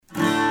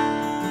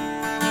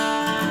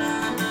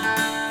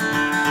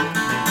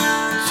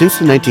Since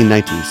the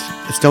 1990s,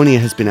 Estonia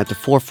has been at the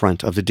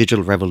forefront of the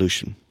digital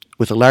revolution,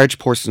 with a large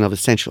portion of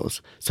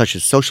essentials, such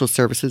as social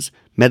services,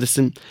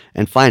 medicine,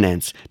 and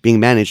finance, being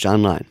managed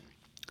online.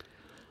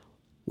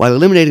 While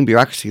eliminating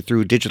bureaucracy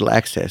through digital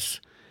access,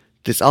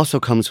 this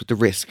also comes with the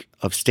risk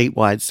of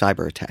statewide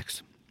cyber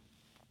attacks.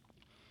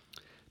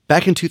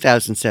 Back in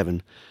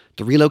 2007,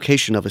 the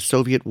relocation of a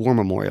Soviet war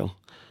memorial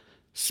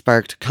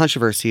sparked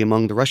controversy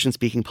among the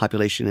Russian-speaking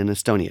population in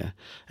Estonia,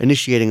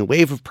 initiating a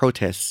wave of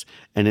protests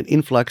and an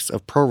influx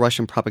of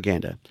pro-Russian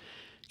propaganda,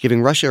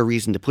 giving Russia a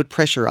reason to put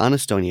pressure on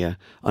Estonia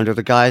under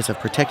the guise of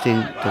protecting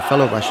their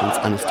fellow Russians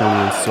on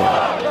Estonian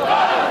soil.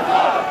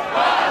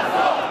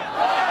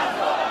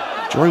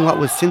 During what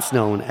was since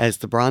known as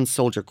the Bronze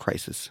Soldier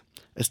Crisis,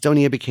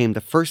 Estonia became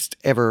the first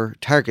ever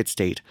target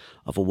state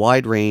of a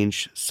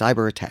wide-range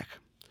cyber attack,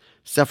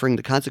 suffering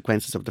the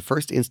consequences of the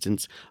first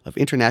instance of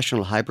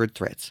international hybrid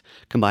threats,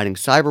 combining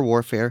cyber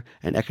warfare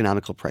and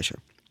economical pressure.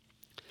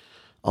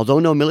 Although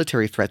no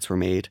military threats were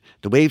made,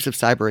 the waves of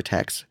cyber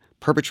attacks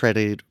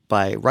perpetrated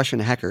by Russian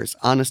hackers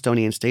on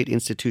Estonian state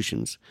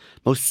institutions,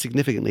 most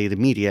significantly the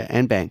media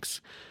and banks,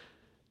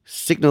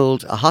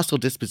 signaled a hostile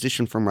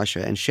disposition from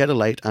Russia and shed a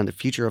light on the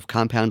future of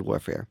compound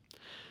warfare,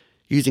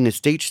 using a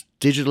state's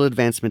digital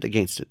advancement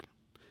against it.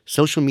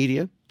 Social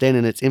media, then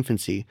in its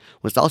infancy,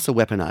 was also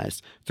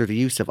weaponized through the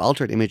use of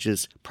altered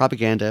images,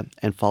 propaganda,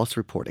 and false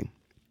reporting.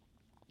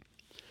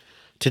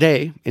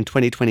 Today, in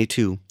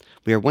 2022,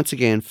 we are once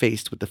again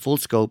faced with the full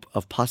scope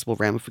of possible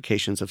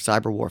ramifications of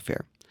cyber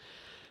warfare,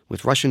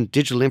 with Russian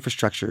digital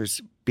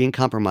infrastructures being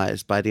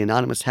compromised by the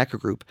anonymous hacker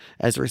group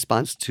as a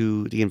response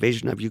to the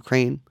invasion of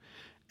Ukraine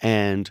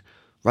and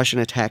Russian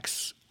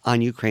attacks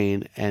on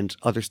Ukraine and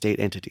other state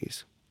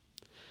entities.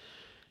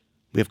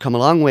 We have come a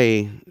long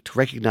way to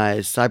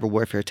recognize cyber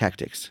warfare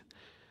tactics,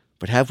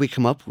 but have we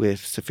come up with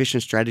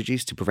sufficient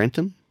strategies to prevent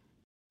them?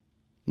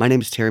 My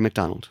name is Terry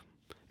McDonald,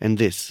 and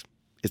this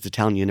is the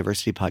Tallinn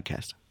University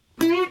Podcast.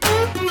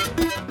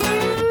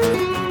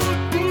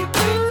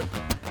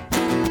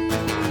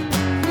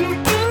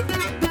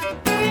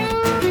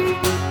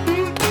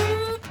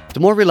 The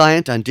more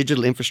reliant on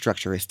digital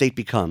infrastructure a state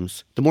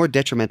becomes, the more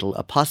detrimental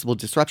a possible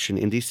disruption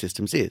in these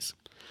systems is.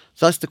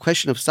 Thus, the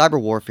question of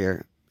cyber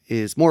warfare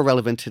is more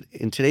relevant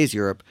in today's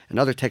Europe and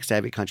other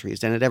tech-savvy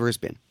countries than it ever has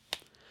been.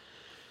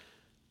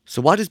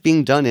 So what is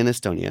being done in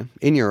Estonia,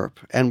 in Europe,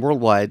 and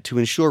worldwide to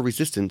ensure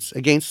resistance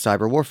against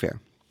cyber warfare?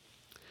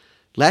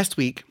 Last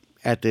week,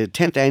 at the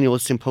 10th Annual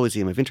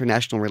Symposium of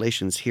International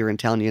Relations here in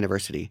Tallinn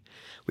University,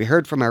 we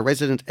heard from our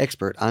resident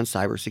expert on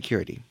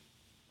cybersecurity.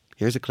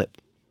 Here's a clip.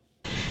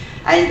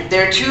 And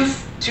there are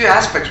two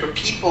aspects where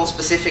people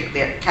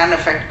specifically can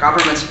affect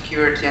government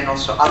security and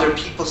also other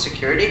people's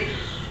security.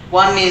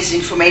 One is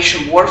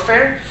information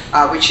warfare,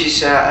 which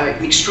is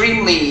an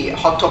extremely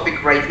hot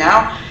topic right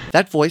now.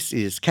 That voice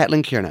is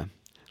Katlin Kierna,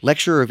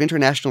 lecturer of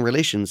international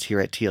relations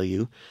here at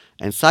TLU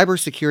and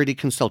cybersecurity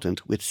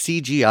consultant with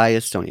CGI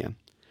Estonia.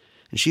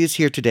 And she is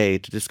here today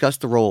to discuss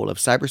the role of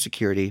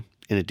cybersecurity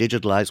in a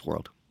digitalized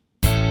world.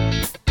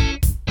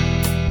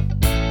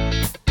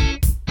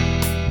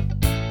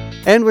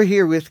 And we're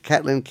here with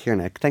Katlin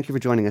Kierna. Thank you for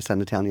joining us on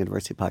the Tallinn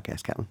University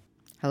Podcast, Katlin.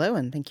 Hello,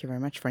 and thank you very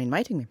much for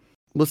inviting me.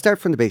 We'll start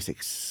from the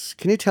basics.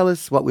 Can you tell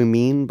us what we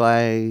mean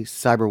by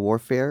cyber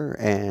warfare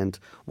and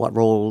what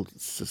role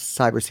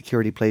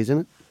cybersecurity plays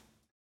in it?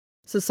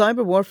 So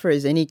cyber warfare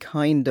is any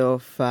kind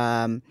of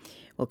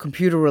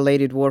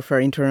computer-related warfare,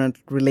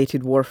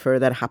 internet-related warfare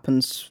that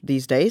happens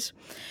these days.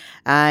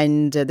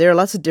 And there are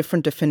lots of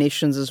different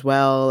definitions as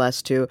well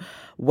as to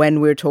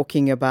when we're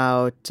talking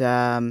about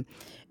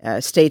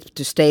state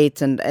to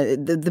state, and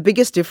the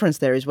biggest difference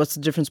there is what's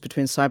the difference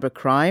between cyber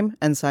crime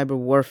and cyber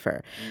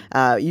warfare.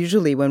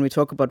 Usually when we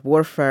talk about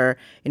warfare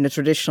in a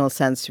traditional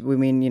sense, we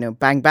mean,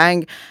 bang,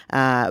 bang,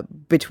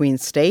 between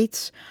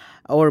states,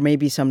 or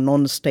maybe some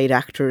non-state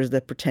actors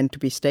that pretend to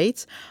be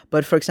states.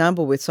 But for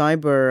example, with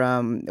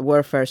cyber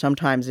warfare,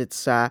 sometimes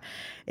it's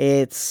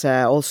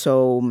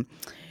also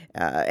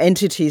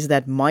entities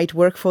that might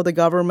work for the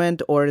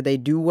government, or they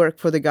do work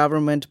for the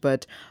government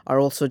but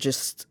are also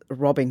just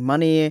robbing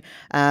money.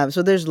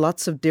 So there's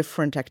lots of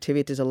different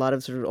activities. A lot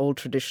of sort of old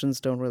traditions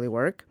don't really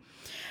work.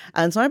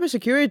 And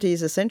cybersecurity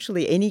is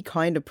essentially any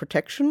kind of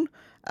protection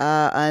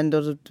and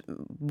a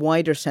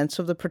wider sense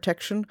of the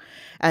protection.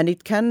 And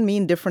it can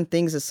mean different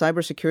things as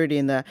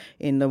cybersecurity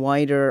in the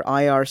wider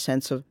IR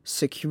sense of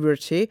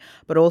security,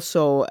 but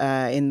also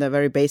in the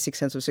very basic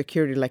sense of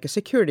security, like a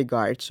security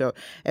guard. So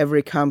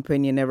every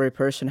company and every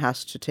person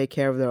has to take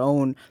care of their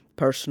own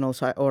personal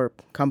or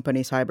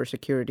company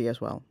cybersecurity as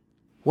well.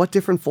 What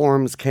different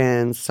forms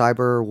can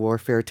cyber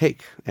warfare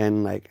take?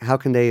 And how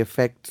can they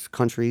affect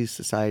countries,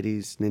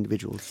 societies, and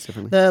individuals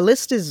differently? The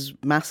list is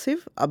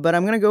massive, but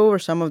I'm going to go over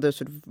some of the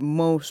sort of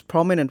most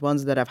prominent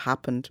ones that have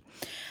happened.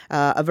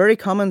 A very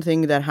common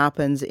thing that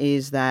happens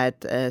is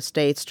that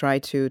states try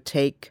to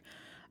take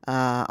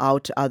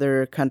out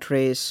other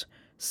countries'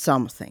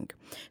 something.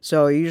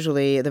 So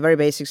usually the very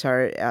basics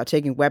are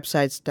taking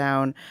websites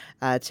down,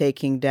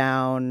 taking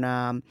down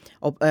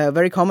a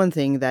very common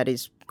thing that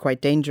is quite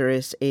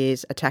dangerous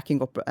is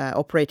attacking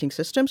operating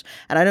systems.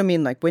 And I don't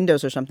mean like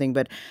Windows or something,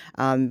 but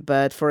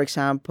for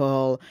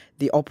example,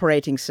 the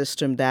operating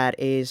system that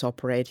is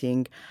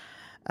operating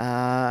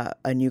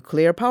a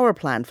nuclear power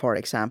plant, for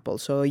example.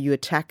 So you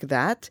attack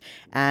that,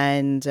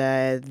 and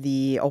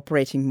the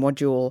operating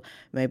module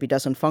maybe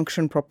doesn't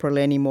function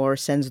properly anymore,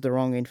 sends the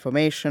wrong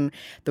information.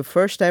 The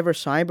first ever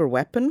cyber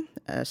weapon,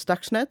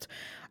 Stuxnet,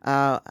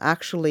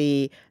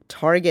 actually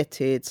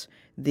targeted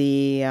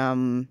the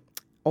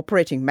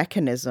operating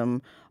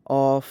mechanism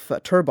of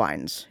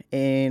turbines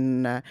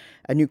in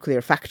a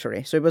nuclear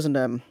factory. So it wasn't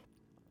a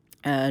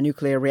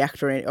nuclear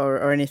reactor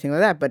or anything like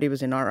that, but it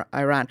was in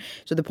Iran.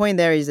 So the point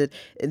there is that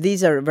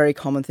these are very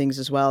common things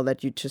as well,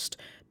 that you just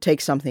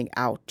take something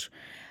out.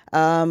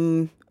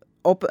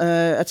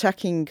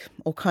 Attacking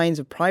all kinds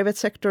of private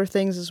sector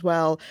things as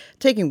well,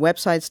 taking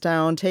websites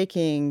down,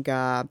 taking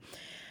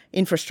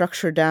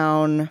infrastructure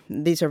down.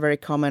 These are very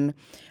common.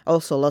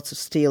 Also lots of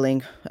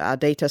stealing,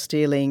 data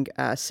stealing,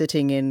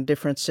 sitting in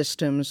different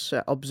systems,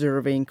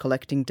 observing,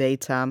 collecting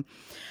data.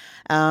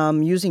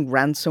 Using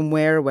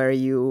ransomware, where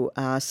you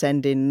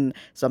send in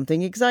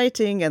something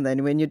exciting, and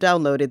then when you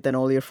download it, then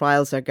all your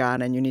files are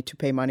gone and you need to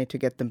pay money to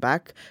get them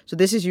back. So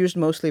this is used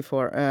mostly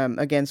for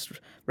against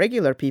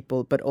regular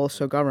people, but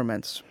also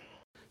governments.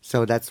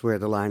 So that's where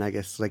the line, I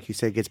guess, like you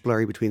said, gets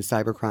blurry between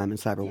cybercrime and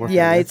cyber warfare.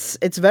 Yeah,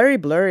 it's very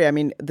blurry. I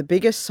mean, the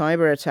biggest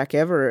cyber attack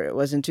ever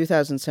was in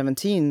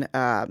 2017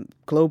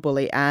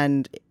 globally,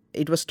 and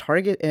it was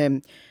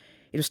targeting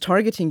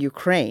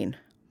Ukraine,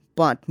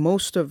 but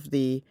most of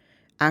the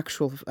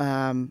actual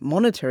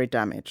monetary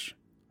damage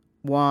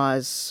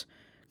was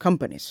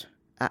companies,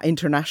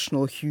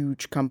 international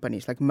huge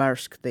companies like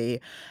Maersk, the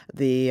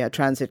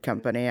transit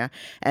company,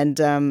 and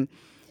the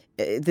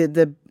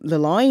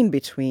line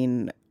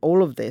between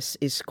all of this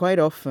is quite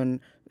often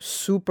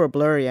super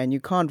blurry, and you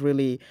can't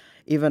really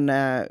even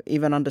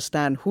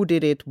understand who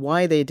did it,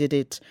 why they did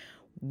it,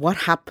 what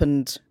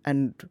happened,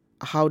 and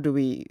how do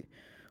we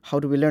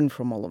learn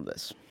from all of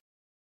this.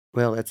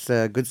 Well, it's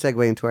a good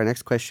segue into our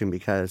next question,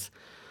 because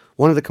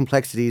one of the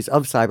complexities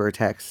of cyber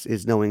attacks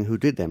is knowing who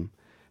did them.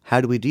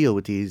 How do we deal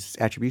with these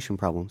attribution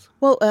problems?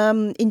 Well,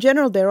 in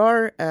general, there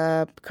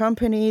are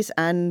companies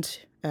and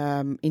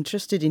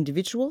interested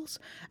individuals,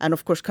 and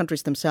of course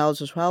countries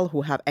themselves as well,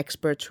 who have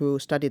experts who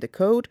study the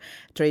code,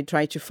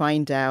 try to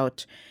find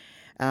out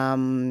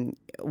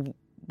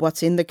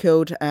what's in the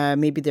code.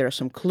 Maybe there are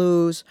some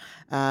clues.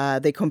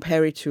 They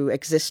compare it to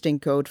existing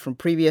code from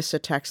previous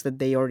attacks that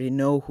they already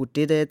know who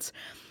did it.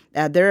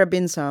 There have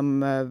been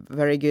some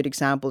very good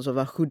examples of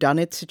a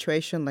whodunit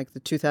situation, like the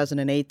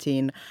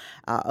 2018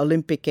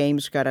 Olympic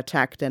Games got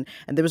attacked, and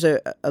there was a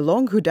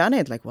long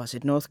whodunit, like was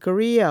it North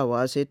Korea,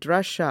 was it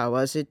Russia,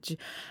 was it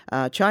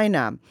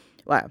China?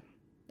 Well,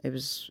 it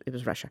was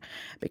Russia,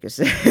 because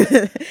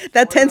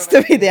that tends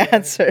to be the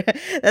answer.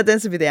 That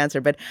tends to be the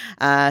answer. But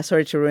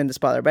sorry to ruin the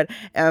spoiler. But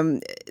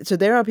so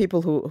there are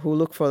people who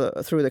look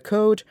through the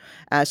code.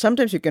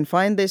 Sometimes you can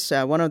find this.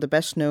 One of the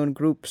best known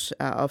groups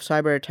of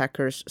cyber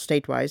attackers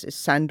statewide is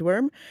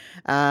Sandworm,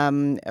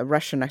 a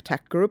Russian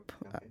attack group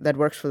that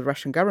works for the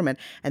Russian government.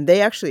 And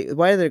they actually,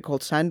 why they're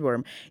called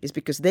Sandworm, is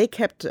because they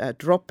kept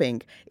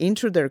dropping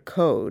into their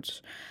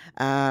codes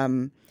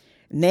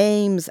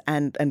names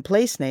and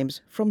place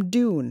names from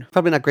Dune.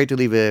 Probably not great to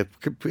leave a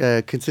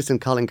consistent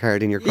calling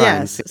card in your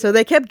crimes. Yes, so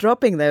they kept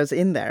dropping those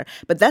in there.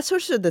 But that's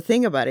also the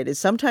thing about it, is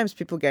sometimes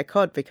people get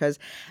caught because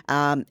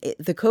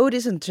the code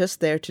isn't just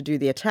there to do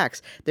the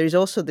attacks. There's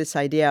also this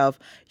idea of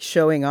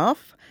showing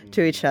off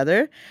to each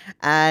other,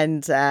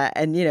 and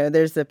you know,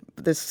 there's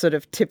this sort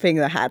of tipping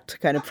the hat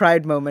kind of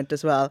pride moment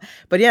as well.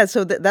 But yeah,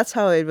 so that's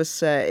how it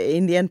was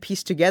in the end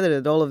pieced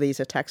together, that all of these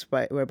attacks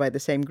were by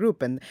the same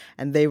group, and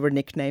they were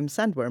nicknamed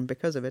Sandworm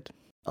because of it.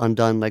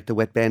 Undone, like the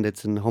Wet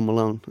Bandits in Home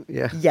Alone.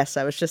 Yeah. Yes,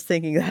 I was just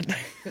thinking that.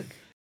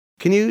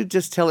 Can you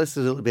just tell us a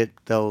little bit,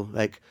 though,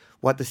 like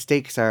what the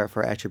stakes are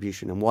for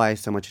attribution and why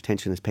so much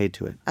attention is paid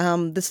to it?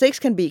 The stakes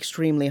can be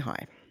extremely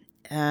high.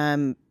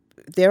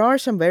 There are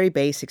some very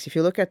basics. If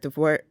you look at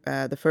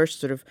the first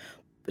sort of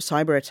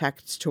cyber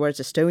attacks towards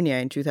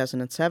Estonia in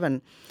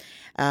 2007,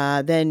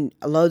 then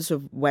loads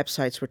of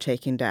websites were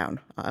taken down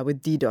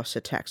with DDoS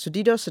attacks. So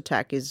DDoS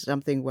attack is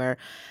something where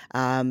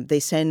they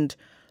send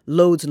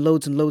loads and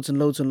loads and loads and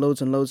loads and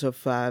loads and loads of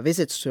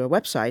visits to a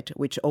website,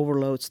 which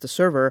overloads the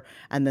server,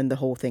 and then the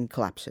whole thing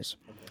collapses.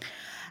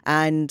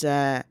 And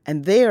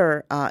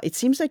there, it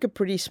seems like a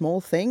pretty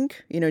small thing,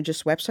 you know,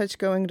 just websites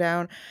going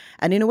down.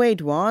 And in a way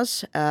it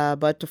was,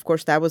 but of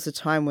course that was the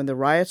time when the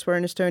riots were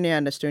in Estonia,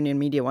 and Estonian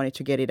media wanted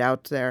to get it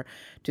out there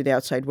to the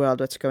outside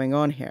world, what's going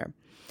on here.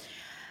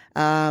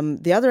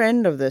 The other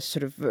end of this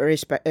sort of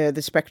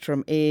the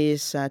spectrum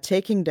is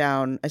taking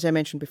down, as I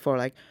mentioned before,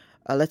 like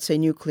let's say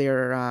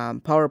nuclear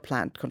power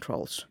plant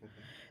controls.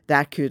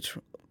 That could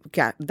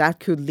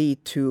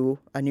lead to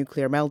a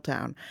nuclear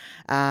meltdown.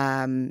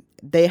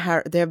 There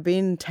have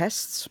been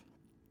tests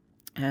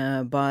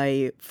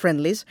by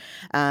friendlies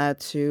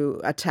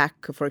to attack,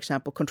 for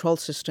example, control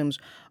systems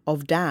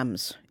of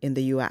dams in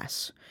the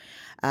U.S.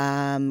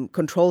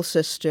 control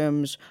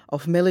systems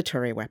of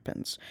military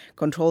weapons,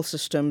 control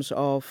systems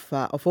of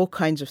all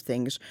kinds of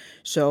things.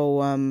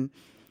 So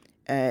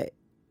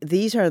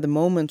these are the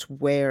moments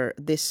where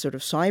this sort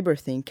of cyber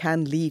thing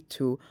can lead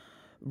to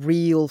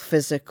real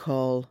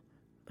physical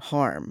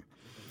harm.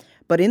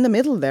 But in the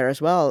middle there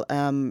as well,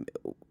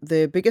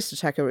 the biggest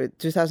attacker,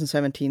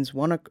 2017's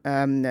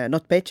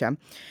NotPetya,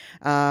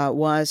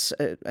 was,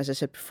 as I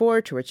said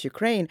before, towards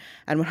Ukraine.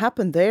 And what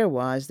happened there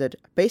was that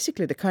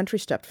basically the country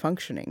stopped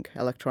functioning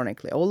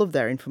electronically. All of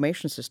their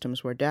information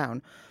systems were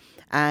down.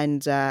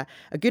 And a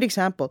good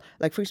example,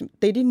 like for example,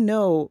 they didn't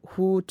know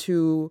who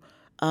to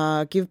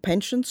give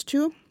pensions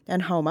to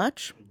and how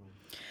much.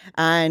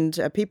 And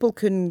people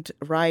couldn't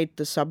ride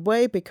the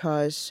subway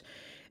because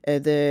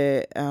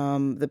the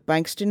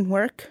banks didn't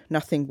work,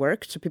 nothing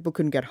worked, so people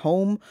couldn't get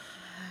home,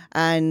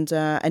 and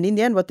in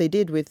the end, what they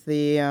did with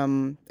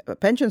the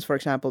pensions, for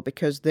example,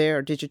 because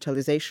their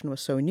digitalization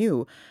was so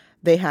new,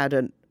 they had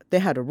a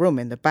room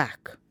in the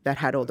back that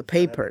had all the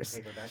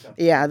papers.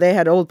 Yeah, they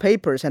had old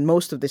papers, and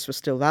most of this was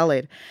still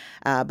valid.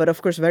 But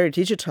of course, very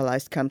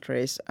digitalized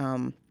countries,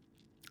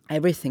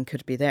 everything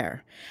could be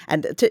there.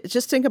 And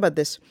just think about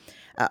this.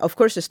 Of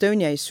course,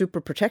 Estonia is super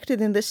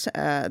protected in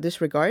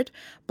this regard,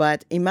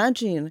 but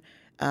imagine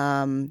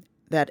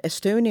that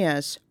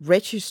Estonia's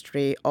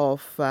registry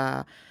of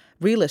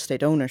real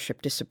estate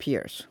ownership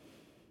disappears.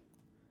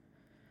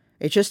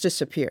 It just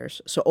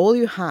disappears. So all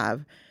you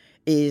have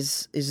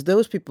is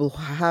those people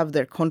who have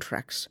their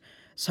contracts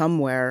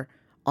somewhere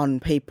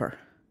on paper.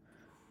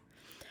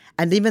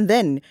 And even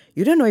then,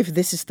 you don't know if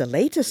this is the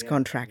latest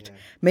contract. Yeah.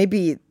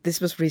 Maybe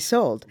this was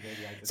resold.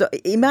 So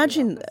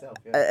imagine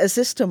a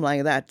system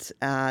like that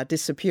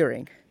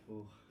disappearing.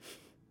 Ooh.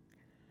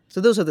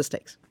 So those are the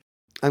stakes.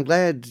 I'm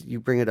glad you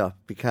bring it up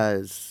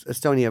because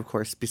Estonia, of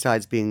course,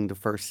 besides being the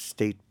first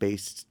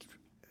state-based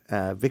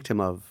victim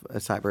of a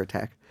cyber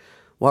attack,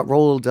 what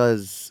role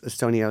does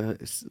Estonia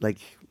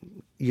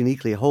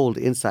uniquely hold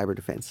in cyber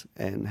defense,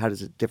 and how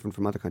does it differ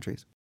from other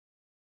countries?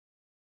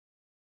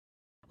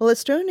 Well,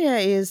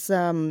 Estonia is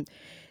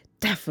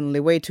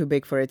definitely way too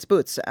big for its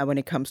boots when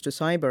it comes to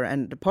cyber.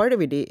 And part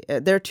of it,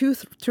 there are two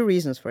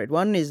reasons for it.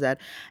 One is that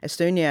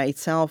Estonia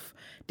itself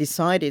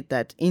decided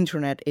that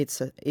internet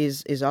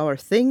is our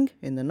thing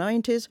in the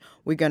 90s.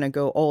 We're going to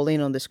go all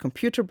in on this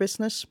computer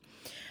business.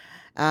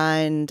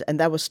 And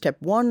that was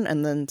step one.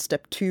 And then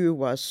step two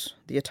was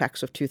the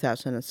attacks of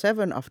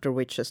 2007, after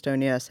which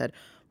Estonia said,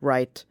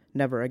 right,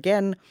 never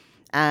again.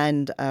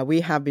 And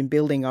we have been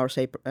building our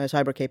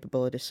cyber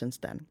capabilities since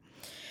then.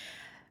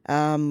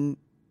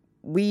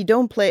 We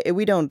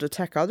don't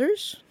attack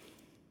others,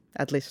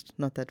 at least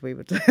not that we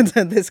would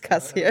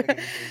discuss here.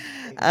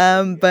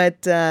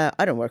 But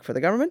I don't work for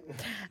the government.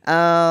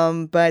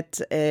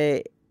 But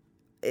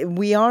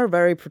we are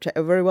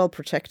very well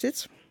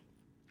protected,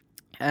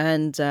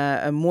 and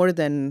more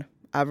than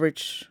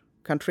average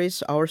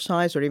countries our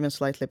size or even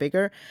slightly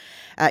bigger.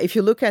 If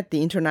you look at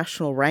the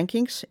international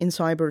rankings in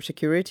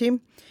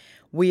cybersecurity,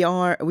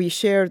 we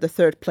share the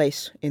third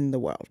place in the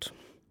world.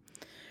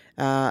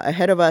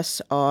 Ahead of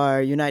us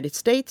are United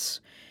States,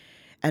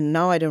 and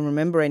now I don't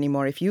remember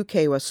anymore if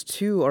UK was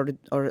two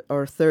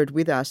or third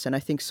with us, and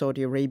I think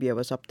Saudi Arabia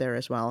was up there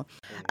as well.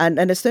 And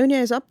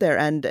Estonia is up there,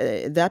 and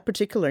that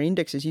particular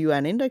index is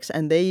UN index,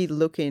 and they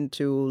look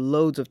into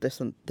loads of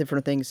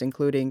different things,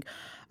 including,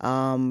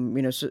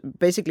 so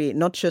basically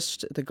not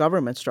just the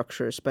government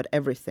structures, but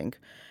everything.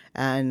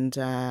 And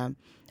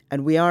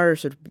we are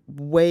sort of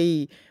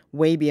way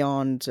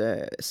beyond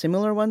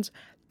similar ones.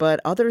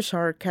 But others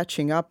are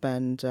catching up,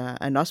 and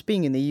us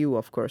being in the EU,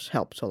 of course,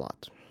 helps a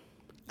lot.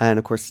 And,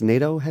 of course,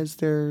 NATO has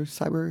their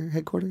cyber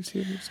headquarters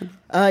here?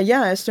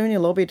 Yeah,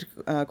 Estonia lobbied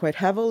quite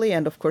heavily,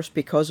 and, of course,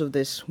 because of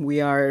this, we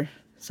are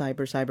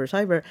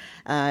cyber.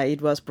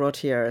 It was brought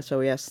here. So,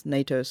 yes,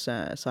 NATO's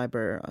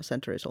cyber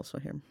center is also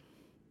here.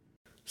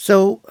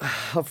 So,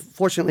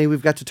 fortunately,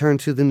 we've got to turn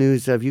to the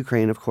news of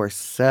Ukraine, of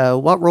course.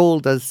 What role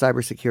does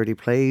cybersecurity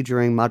play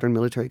during modern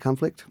military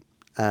conflict,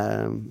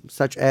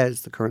 such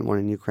as the current one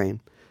in Ukraine?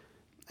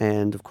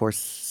 And, of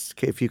course,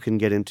 if you can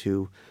get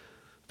into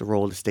the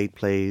role the state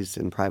plays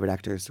and private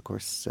actors, of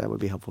course, that would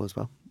be helpful as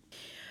well.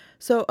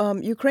 So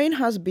Ukraine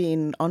has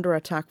been under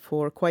attack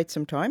for quite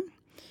some time.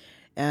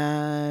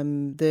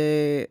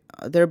 There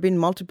have been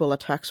multiple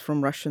attacks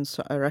from Russia's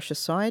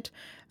side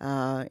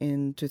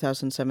in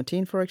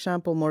 2017, for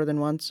example, more than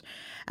once.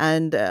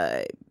 And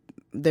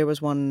there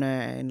was one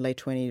in late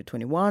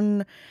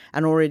 2021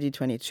 and already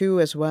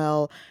 22 as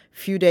well. A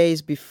few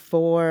days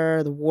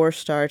before the war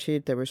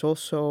started, there was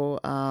also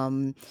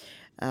a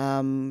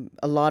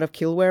lot of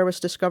killware was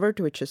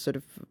discovered, which is sort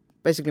of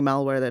basically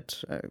malware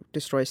that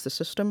destroys the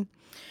system.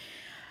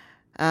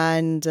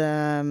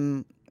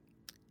 And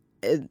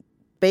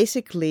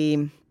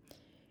basically,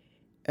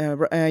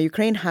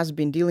 Ukraine has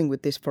been dealing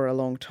with this for a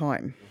long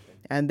time.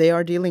 And they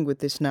are dealing with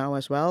this now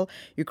as well.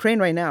 Ukraine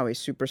right now is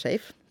super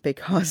safe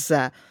because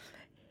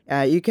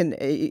you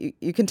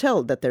can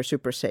tell that they're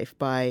super safe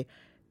by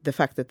the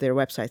fact that their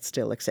websites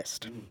still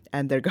exist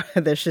and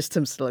their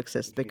systems still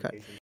exist.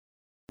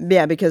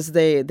 Yeah, because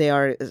they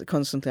are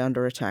constantly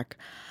under attack.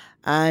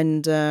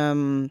 And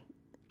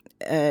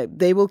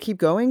they will keep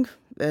going.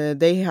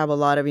 They have a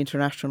lot of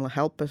international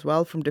help as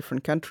well from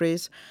different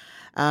countries.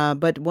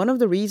 But one of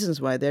the reasons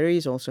why there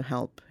is also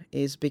help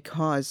is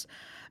because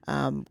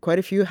quite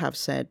a few have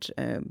said,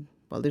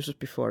 well, this was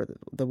before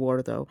the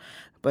war though,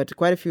 but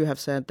quite a few have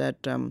said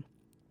that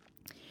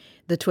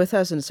the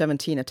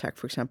 2017 attack,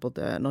 for example,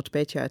 the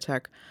NotPetya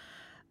attack,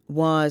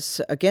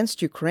 was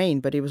against Ukraine,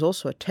 but it was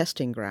also a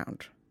testing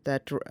ground,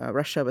 that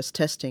Russia was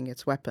testing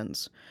its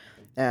weapons,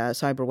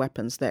 cyber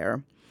weapons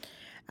there.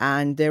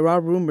 And there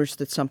are rumors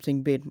that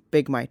something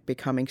big might be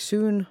coming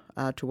soon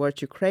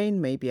towards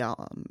Ukraine,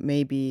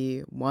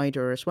 maybe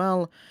wider as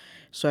well.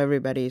 So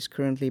everybody is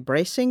currently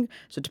bracing.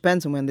 So it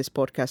depends on when this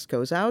podcast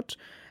goes out.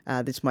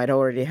 This might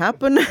already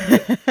happen.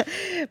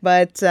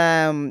 but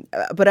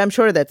I'm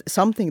sure that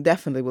something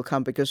definitely will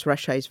come because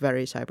Russia is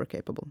very cyber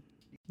capable.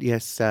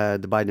 Yes,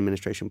 the Biden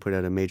administration put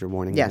out a major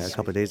warning a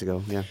couple of days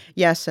ago. Yeah.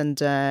 Yes, and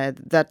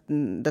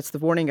that's the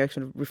warning I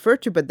sort of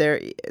referred to. But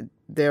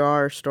there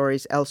are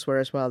stories elsewhere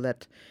as well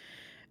that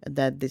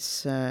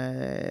this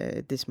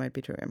might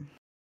be true.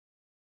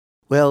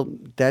 Well,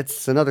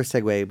 that's another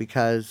segue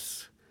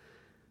because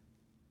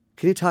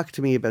can you talk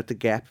to me about the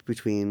gap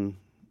between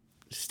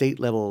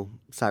state-level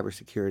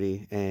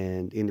cybersecurity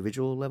and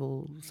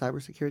individual-level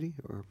cybersecurity?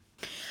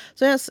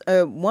 So yes,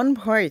 one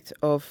part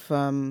of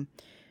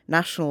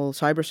national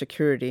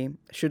cybersecurity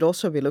should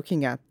also be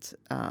looking at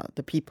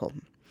the people.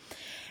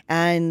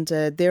 And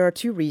there are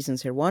two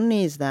reasons here. One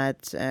is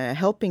that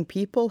helping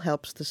people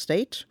helps the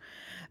state.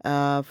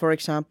 For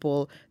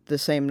example, the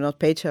same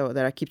NotPetya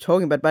that I keep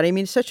talking about, but I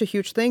mean, it's such a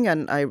huge thing,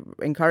 and I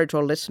encourage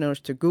all listeners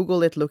to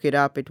Google it, look it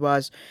up. It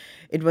was.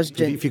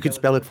 If you could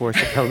spell it for us,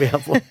 that would be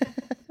helpful.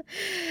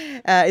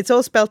 It's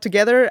all spelled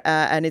together,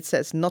 and it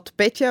says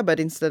NotPetya,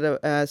 but instead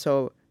of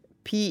so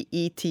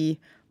Petya.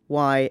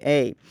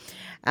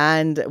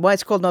 And why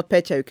it's called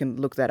NotPetya, you can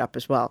look that up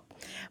as well.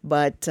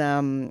 But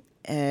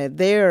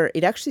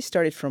it actually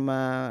started from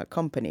a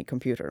company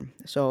computer.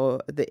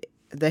 So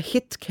the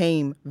hit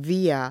came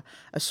via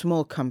a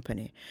small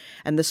company.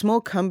 And the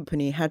small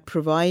company had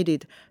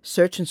provided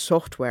certain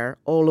software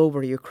all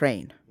over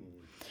Ukraine.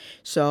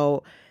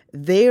 So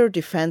their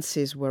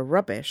defenses were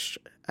rubbish,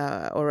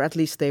 or at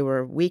least they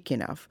were weak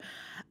enough.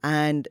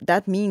 And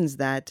that means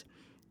that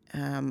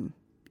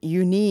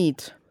you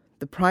need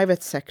the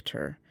private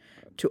sector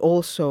to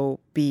also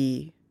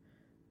be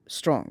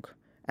strong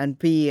and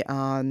be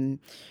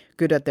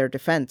good at their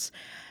defense.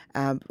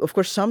 Of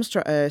course,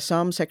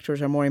 some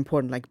sectors are more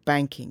important, like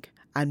banking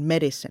and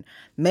medicine.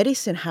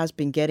 Medicine has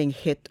been getting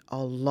hit a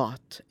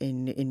lot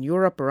in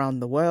Europe, around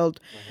the world.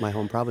 My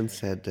home province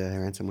had a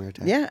ransomware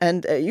attack. Yeah,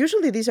 and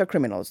usually these are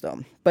criminals,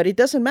 though. But it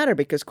doesn't matter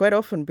because quite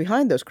often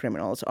behind those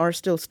criminals are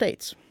still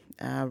states.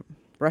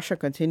 Russia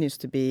continues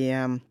to be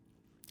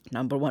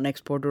number one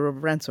exporter of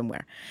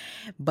ransomware.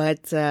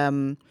 But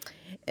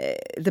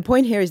the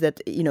point here is that,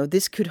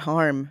 this could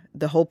harm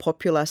the whole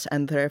populace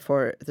and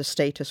therefore the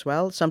state as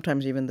well,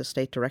 sometimes even the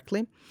state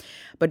directly.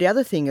 But the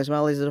other thing as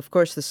well is that, of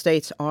course, the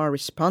states are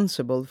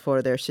responsible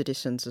for their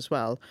citizens as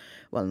well.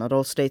 Well, not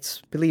all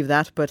states believe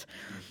that, but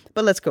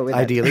let's go with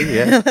that. Ideally,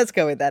 yeah. Let's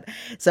go with that.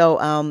 So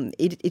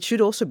it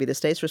should also be the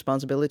state's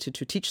responsibility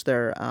to teach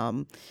their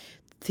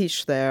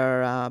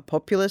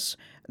populace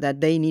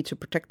that they need to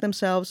protect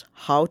themselves,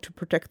 how to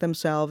protect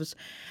themselves,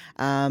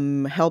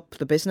 help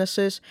the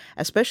businesses,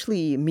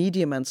 especially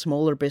medium and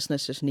smaller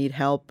businesses need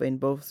help in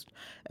both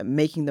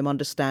making them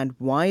understand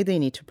why they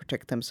need to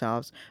protect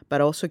themselves,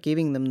 but also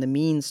giving them the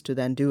means to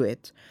then do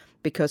it.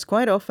 Because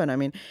quite often, I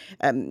mean,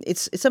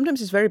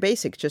 sometimes it's very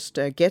basic. Just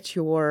get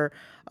your,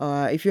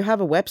 if you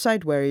have a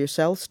website where you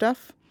sell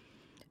stuff,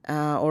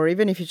 or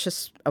even if it's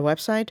just a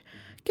website,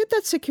 get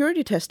that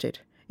security tested.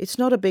 It's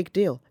not a big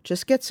deal.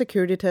 Just get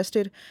security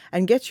tested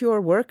and get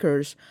your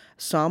workers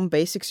some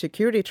basic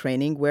security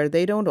training where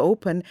they don't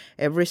open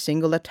every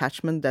single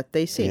attachment that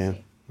they see. Yeah,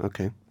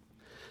 okay.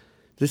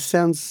 This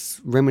sounds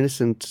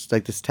reminiscent,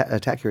 like this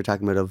attack you were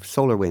talking about of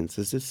SolarWinds.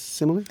 Is this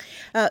similar?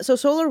 So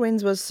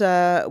SolarWinds was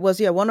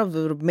one of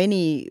the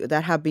many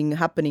that have been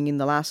happening in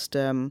the last,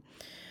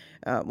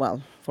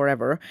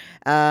 forever.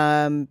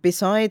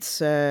 Besides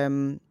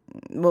the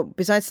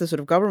sort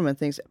of government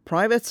things,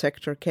 private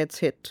sector gets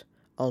hit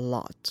a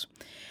lot.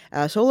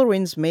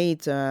 SolarWinds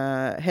made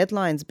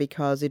headlines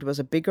because it was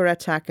a bigger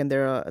attack, and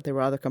there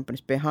were other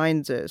companies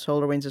behind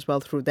SolarWinds as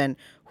well. Who then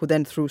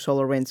through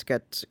SolarWinds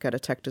got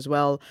attacked as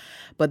well.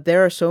 But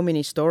there are so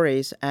many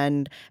stories,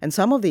 and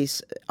some of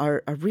these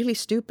are really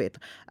stupid.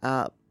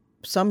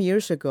 Some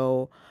years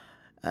ago,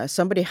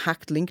 somebody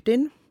hacked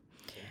LinkedIn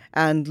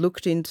and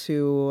looked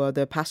into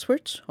the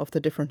passwords of the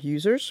different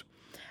users,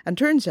 and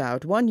turns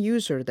out one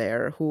user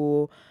there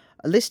who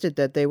listed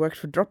that they worked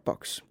for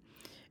Dropbox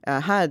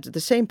had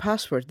the same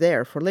password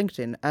there for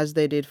LinkedIn as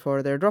they did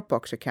for their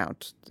Dropbox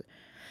account.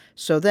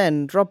 So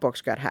then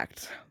Dropbox got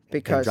hacked.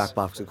 because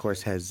Dropbox, of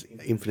course, has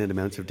infinite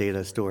amounts of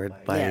data stored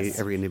by Yes.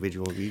 every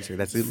individual user.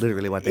 That's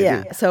literally what they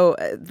yeah, do. so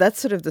that's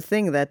sort of the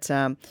thing that,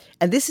 and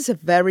this is a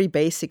very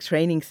basic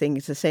training thing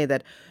to say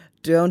that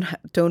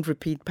don't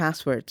repeat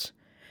passwords.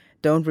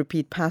 Don't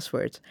repeat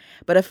passwords.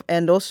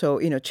 And also,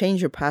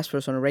 change your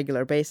passwords on a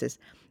regular basis.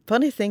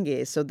 Funny thing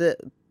is, so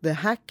the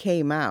hack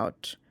came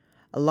out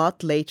a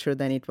lot later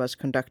than it was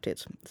conducted.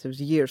 So it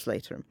was years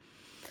later.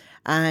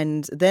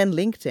 And then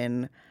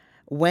LinkedIn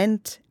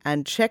went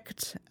and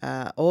checked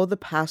all the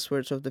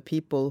passwords of the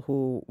people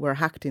who were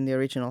hacked in the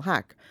original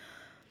hack.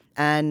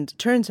 And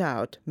turns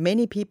out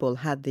many people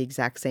had the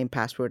exact same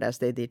password as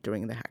they did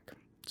during the hack.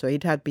 So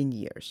it had been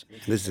years.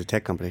 This is a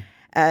tech company.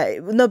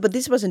 No, but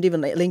this wasn't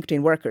even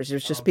LinkedIn workers. It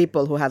was just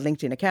people who had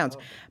LinkedIn accounts.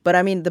 But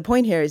I mean, the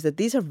point here is that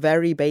these are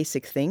very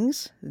basic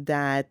things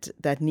that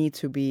need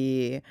to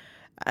be,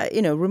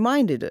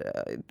 reminded.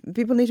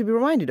 People need to be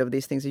reminded of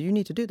these things, that you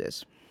need to do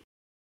this.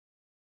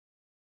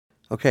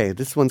 Okay,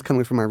 this one's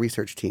coming from our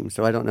research team,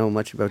 so I don't know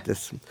much about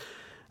this.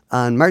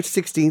 On March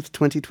 16th,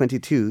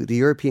 2022, the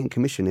European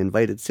Commission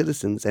invited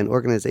citizens and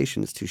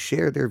organizations to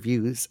share their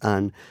views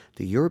on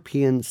the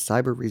European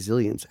Cyber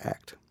Resilience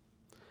Act.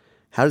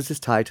 How does this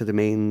tie to the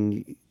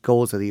main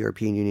goals of the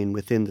European Union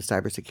within the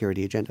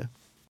cybersecurity agenda?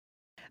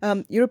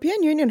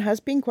 European Union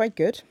has been quite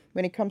good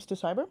when it comes to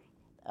cyber,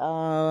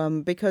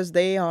 because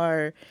they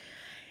are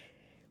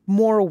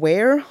more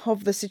aware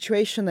of the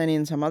situation than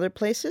in some other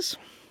places.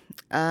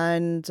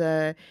 And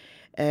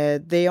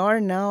they are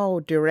now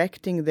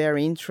directing their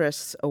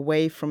interests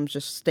away from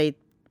just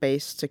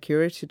state-based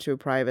security to a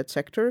private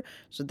sector.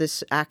 So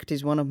this act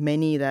is one of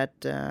many that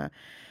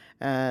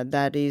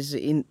is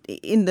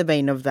in the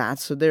vein of that.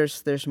 So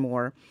there's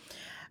more.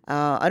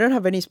 I don't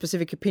have any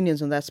specific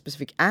opinions on that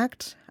specific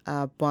act,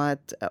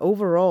 but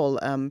overall,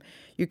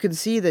 you can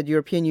see that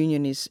European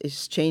Union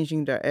is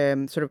changing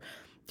the sort of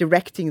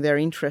directing their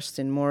interest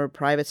in more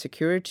private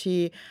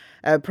security,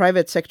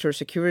 private sector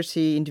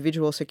security,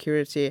 individual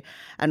security,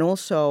 and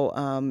also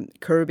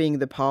curbing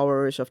the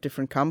powers of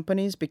different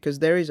companies, because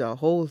there is a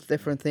whole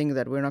different thing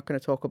that we're not going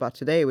to talk about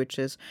today, which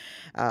is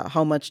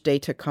how much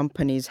data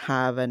companies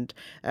have, and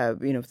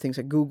things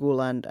like Google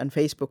and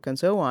Facebook and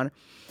so on,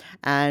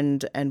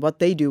 and what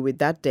they do with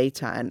that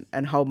data,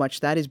 and how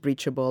much that is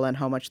breachable, and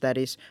how much that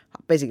is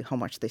basically how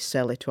much they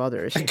sell it to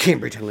others.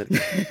 Cambridge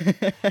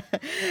Analytica.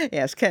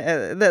 Yes,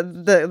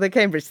 the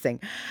Cambridge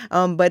thing.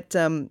 But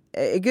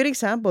a good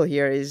example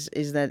here is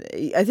that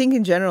I think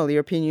in general the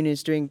European Union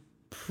is doing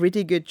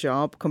pretty good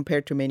job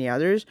compared to many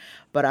others,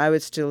 but I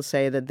would still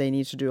say that they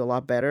need to do a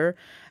lot better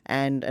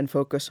and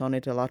focus on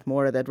it a lot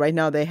more. That right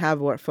now they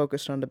have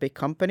focused on the big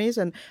companies,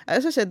 and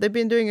as I said, they've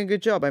been doing a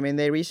good job. I mean,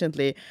 they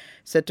recently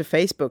said to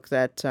Facebook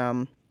that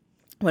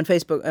when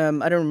Facebook,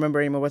 I don't remember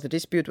anymore what the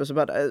dispute was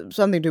about,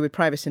 something to do with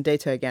privacy and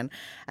data again.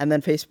 And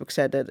then Facebook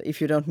said that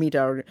if you don't meet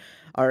our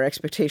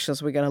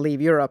expectations, we're going to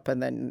leave Europe.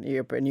 And then the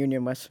European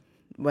Union went,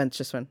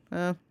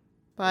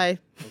 bye.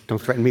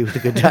 Don't threaten me with a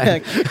good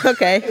time.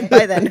 Okay,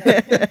 bye then.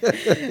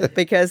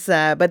 Because,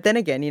 but then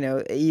again,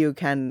 EU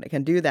can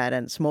do that,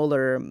 and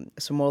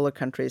smaller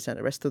countries and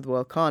the rest of the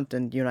world can't,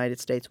 and the United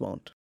States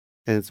won't.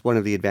 And it's one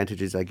of the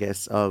advantages, I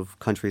guess, of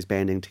countries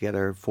banding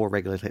together for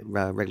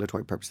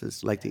regulatory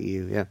purposes, like the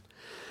EU, yeah.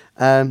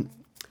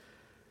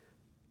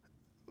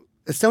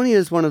 Estonia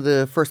is one of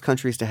the first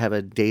countries to have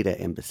a data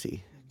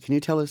embassy. Can you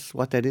tell us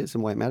what that is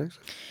and why it matters?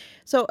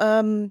 So,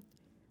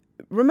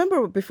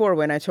 remember before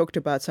when I talked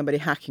about somebody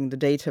hacking the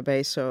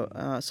database?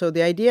 So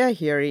the idea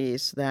here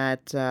is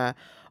that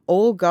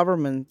all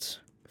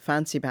government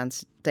fancy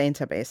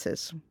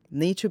databases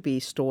need to be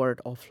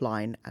stored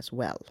offline as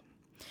well.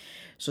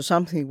 So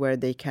something where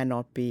they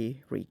cannot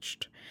be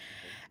reached.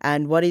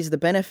 And what is the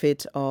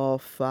benefit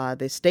of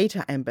this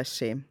data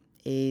embassy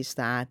is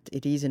that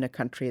it is in a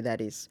country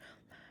that is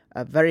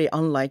very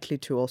unlikely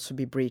to also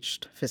be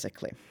breached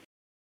physically.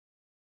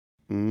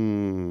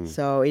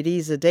 So it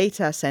is a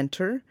data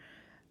center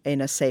in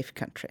a safe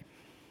country.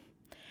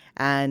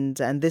 And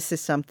this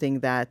is something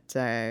that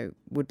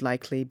would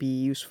likely be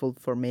useful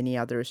for many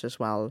others as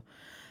well.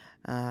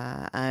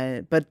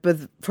 But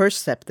the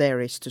first step there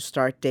is to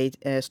start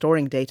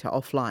storing data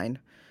offline.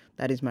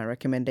 That is my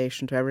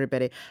recommendation to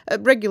everybody,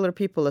 regular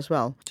people as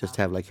well. Just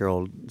have like your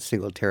old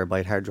single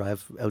terabyte hard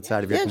drive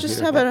outside of your computer. Yeah, just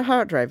have a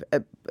hard drive.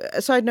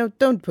 A side note: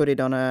 don't put it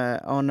on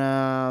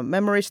a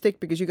memory stick,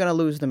 because you're gonna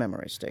lose the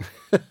memory stick.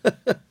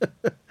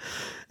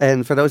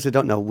 And for those who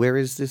don't know, where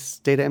is this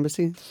data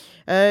embassy?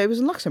 It was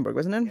in Luxembourg,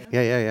 wasn't it?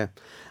 Yeah.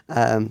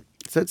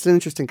 So it's an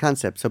interesting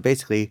concept. So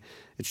basically,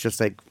 it's just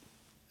like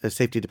a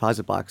safety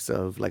deposit box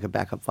of like a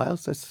backup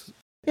files.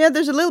 Yeah,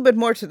 there's a little bit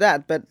more to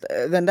that, but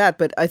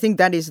I think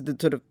that is the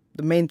sort of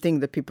the main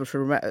thing that people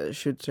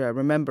should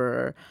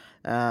remember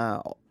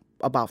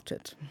about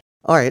it.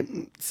 All right,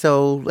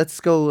 so let's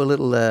go a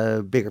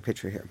little bigger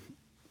picture here.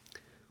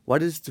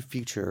 What is the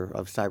future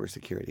of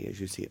cybersecurity as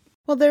you see it?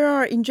 Well, there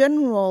are in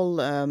general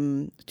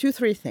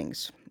 2-3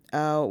 things.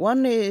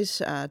 One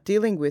is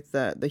dealing with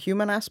the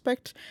human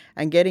aspect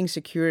and getting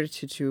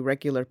security to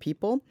regular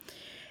people.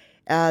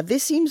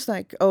 This seems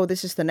like, oh,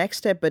 this is the next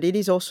step, but it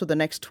is also the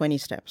next 20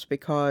 steps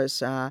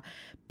because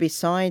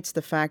besides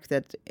the fact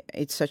that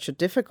it's such a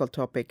difficult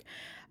topic,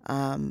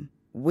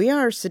 we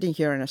are sitting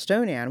here in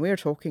Estonia and we are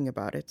talking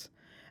about it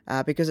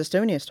because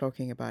Estonia is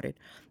talking about it.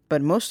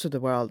 But most of the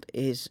world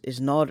is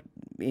not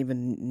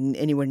even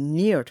anywhere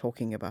near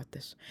talking about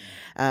this,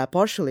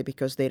 partially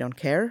because they don't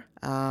care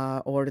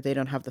or they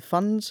don't have the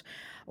funds,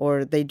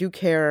 or they do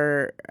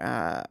care,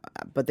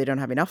 but they don't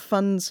have enough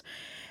funds.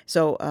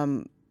 So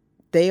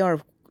they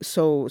are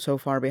so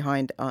far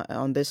behind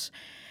on this.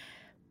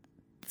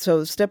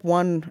 So step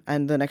one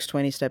and the next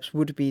 20 steps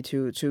would be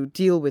to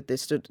deal with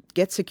this, to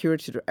get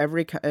security to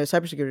every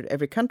cybersecurity to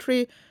every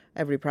country,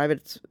 every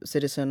private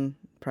citizen,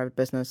 private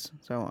business,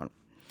 so on.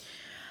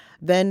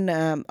 Then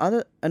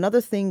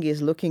another thing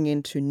is looking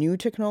into new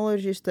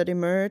technologies that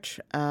emerge.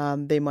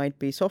 They might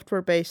be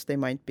software-based, they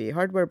might be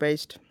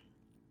hardware-based,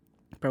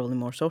 probably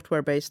more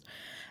software-based,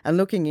 and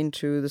looking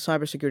into the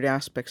cybersecurity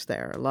aspects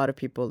there. A lot of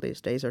people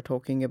these days are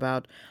talking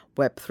about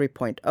Web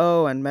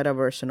 3.0 and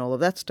metaverse and all of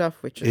that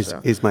stuff, which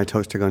is my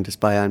toaster going to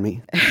spy on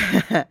me?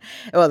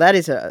 Well, that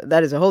is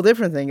a whole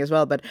different thing as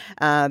well, but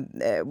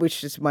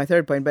which is my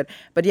third point.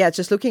 But yeah,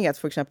 just looking at,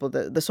 for example,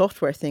 the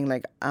software thing,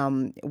 like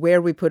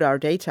where we put our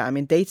data. I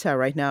mean, data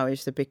right now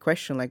is the big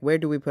question. Like, where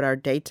do we put our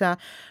data?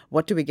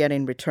 What do we get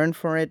in return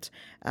for it?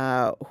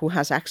 Who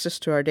has access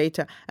to our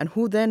data, and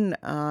who then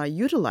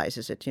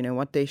utilizes it? You know,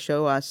 what they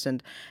show us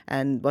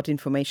and what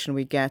information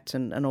we get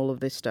and all of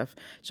this stuff.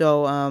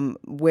 So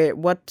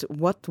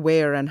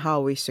where and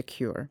how we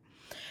secure.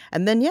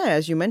 And then, yeah,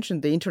 as you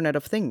mentioned, the Internet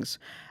of Things.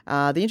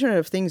 The Internet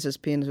of Things has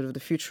been sort of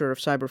the future of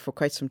cyber for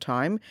quite some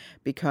time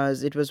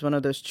because it was one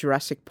of those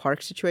Jurassic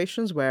Park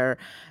situations where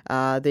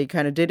they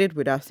kind of did it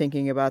without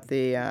thinking about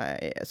the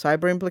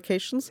cyber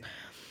implications.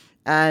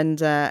 And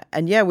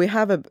yeah, we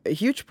have a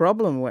huge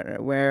problem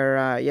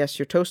where yes,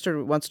 your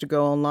toaster wants to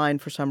go online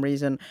for some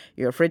reason,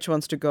 your fridge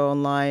wants to go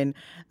online,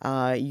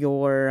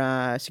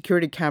 your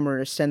security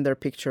cameras send their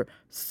picture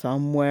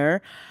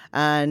somewhere,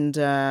 and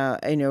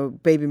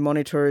baby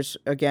monitors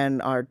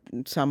again are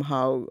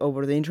somehow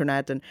over the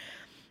internet,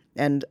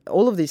 and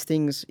all of these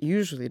things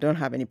usually don't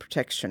have any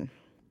protection,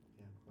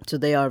 so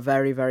they are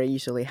very, very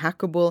easily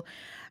hackable.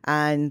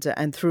 And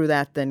through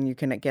that, then you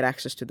can get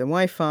access to the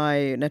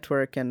Wi-Fi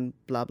network and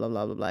blah, blah,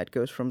 blah, blah, blah. It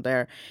goes from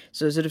there.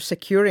 So sort of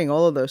securing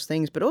all of those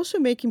things, but also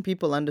making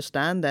people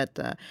understand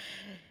that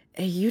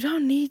you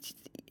don't need,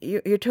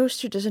 your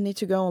toaster doesn't need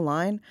to go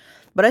online.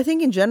 But I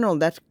think in general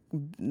that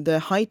the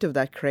height of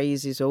that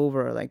craze is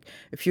over. Like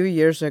a few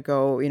years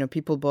ago,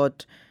 people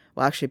bought...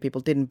 Well, actually,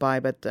 people didn't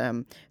buy, but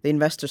the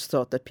investors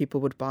thought that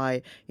people would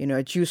buy, a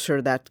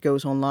juicer that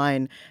goes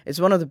online. It's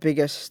one of the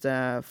biggest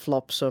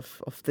flops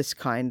of this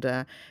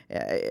kind.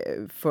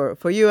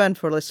 For you and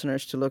for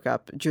listeners to look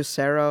up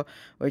Juicero,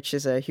 which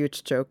is a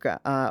huge joke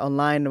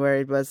online, where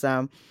it was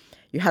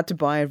you had to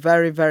buy a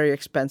very, very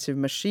expensive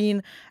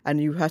machine,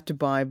 and you had to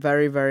buy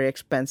very, very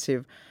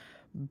expensive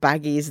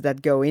baggies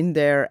that go in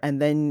there,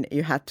 and then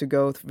you had to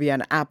go via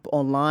an app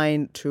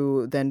online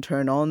to then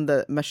turn on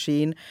the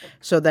machine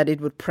so that it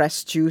would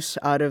press juice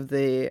out of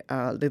the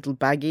little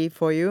baggie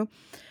for you.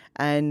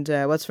 And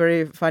what's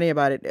very funny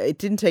about it, it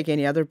didn't take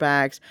any other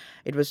bags.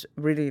 It was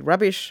really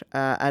rubbish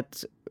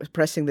at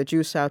pressing the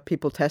juice out.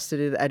 People tested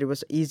it, and it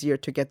was easier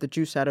to get the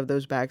juice out of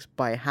those bags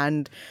by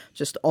hand,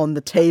 just on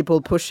the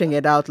table, pushing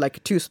it out like a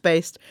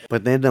toothpaste.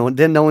 But then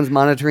no one's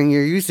monitoring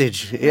your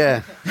usage.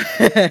 Yeah.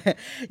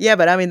 Yeah,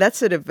 but I mean, that's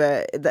sort of,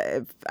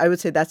 I would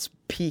say that's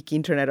peak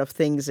Internet of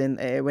Things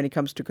when it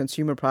comes to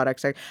consumer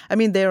products. I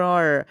mean, there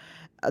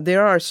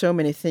are so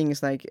many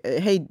things like,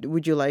 hey,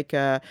 would you like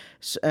a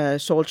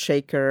salt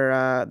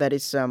shaker that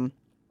is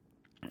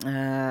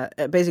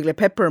basically a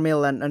pepper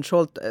mill and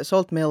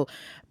salt mill,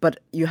 but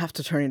you have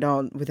to turn it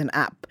on with an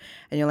app.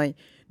 And you're like,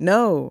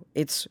 no,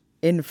 it's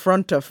in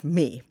front of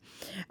me.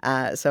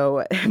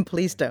 So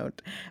please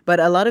don't. But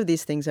a lot of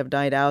these things have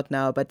died out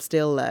now, but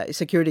still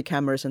security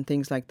cameras and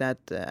things like that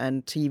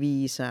and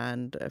TVs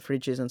and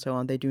fridges and so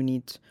on, they do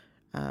need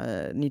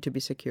to be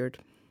secured.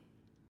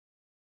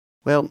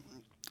 Well,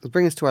 let's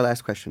bring us to our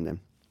last question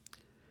then.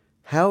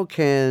 How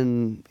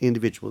can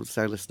individuals,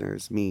 our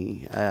listeners,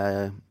 me,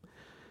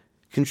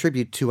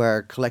 contribute to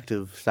our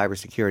collective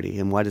cybersecurity,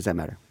 and why does that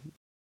matter?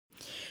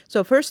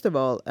 So first of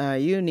all,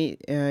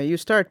 you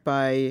start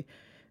by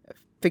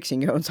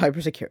fixing your own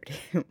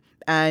cybersecurity.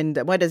 And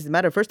why does it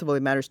matter? First of all,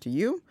 it matters to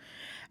you.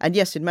 And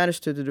yes, it matters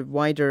to the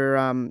wider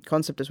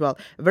concept as well.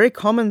 A very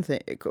common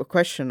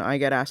question I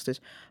get asked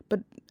is, but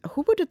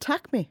who would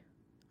attack me?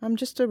 I'm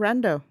just a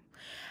rando.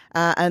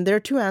 And there are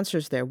two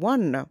answers there.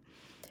 One,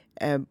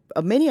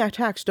 many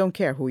attacks don't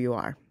care who you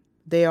are.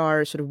 They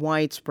are sort of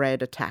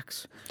widespread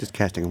attacks. Just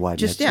casting a wide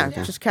net.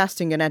 Just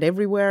casting a net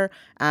everywhere,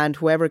 and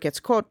whoever gets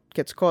caught.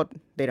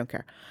 They don't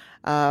care.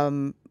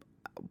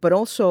 But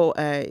also,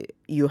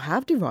 you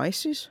have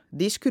devices.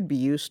 These could be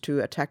used to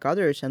attack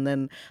others, and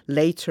then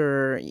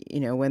later,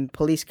 when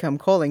police come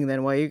calling,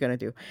 then what are you going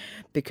to do?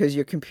 Because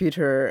your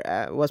computer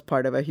was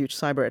part of a huge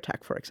cyber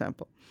attack, for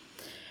example.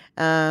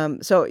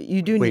 So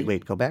you do need.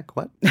 Wait, go back.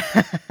 What?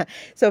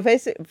 So,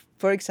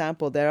 for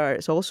example, there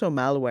is also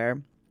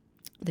malware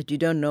that you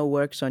don't know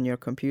works on your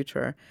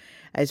computer.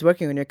 It's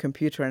working on your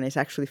computer and it's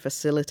actually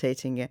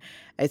facilitating it.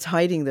 It's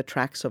hiding the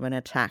tracks of an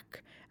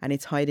attack and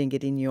it's hiding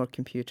it in your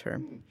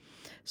computer.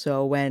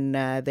 So when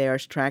they are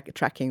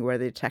tracking where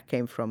the attack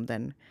came from,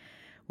 then,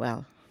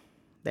 well,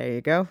 there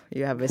you go.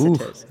 You have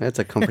visitors. Ooh, that's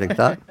a comforting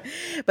thought.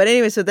 But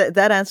anyway, so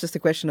that answers the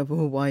question of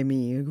why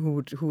me?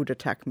 Who would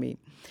attack me?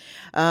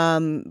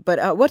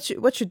 But what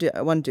should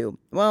one do?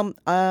 Well,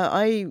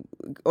 I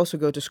also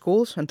go to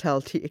schools and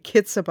tell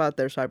kids about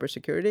their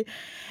cybersecurity.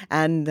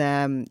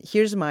 And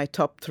here's my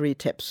top 3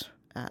 tips.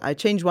 I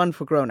changed one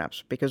for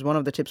grown-ups because one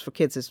of the tips for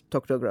kids is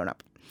talk to a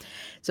grown-up.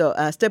 So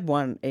step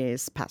 1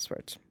 is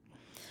passwords.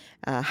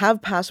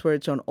 Have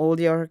passwords on all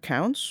your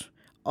accounts,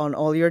 on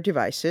all your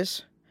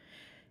devices.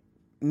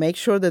 Make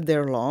sure that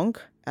they're long.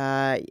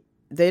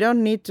 They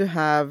don't need to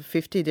have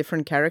 50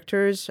 different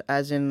characters,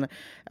 as in,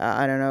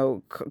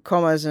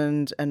 commas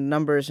and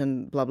numbers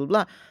and blah, blah,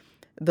 blah.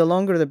 The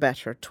longer, the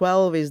better.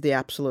 12 is the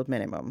absolute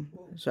minimum.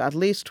 So at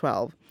least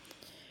 12.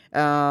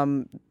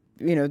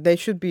 They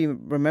should be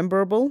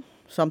rememberable,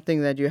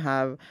 something that you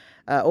have,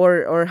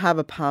 or have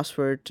a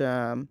password.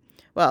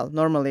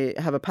 Normally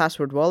have a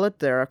password wallet.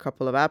 There are a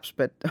couple of apps,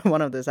 but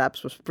one of those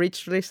apps was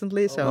breached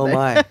recently. So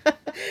my.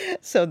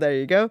 So there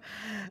you go.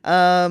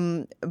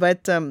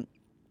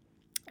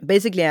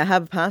 Basically, I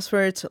have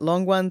passwords,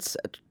 long ones,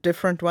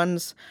 different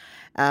ones,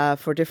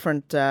 for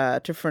different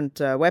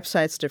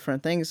websites,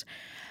 different things.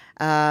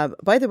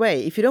 By the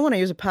way, if you don't want to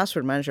use a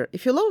password manager,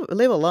 if you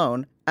live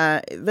alone,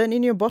 then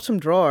in your bottom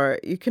drawer,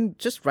 you can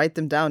just write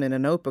them down in a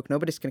notebook.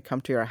 Nobody's going to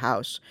come to your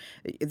house.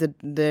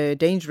 The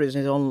danger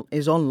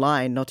is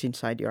online, not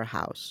inside your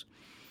house.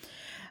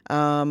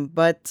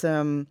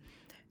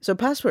 So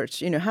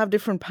passwords, have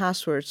different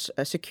passwords,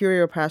 secure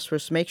your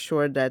passwords, make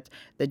sure that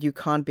you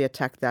can't be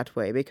attacked that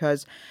way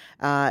because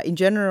in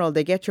general,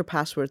 they get your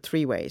password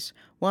 3 ways.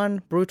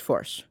 1, brute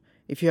force.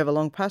 If you have a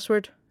long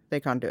password, they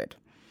can't do it.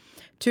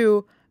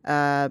 2,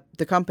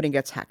 the company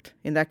gets hacked.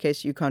 In that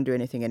case, you can't do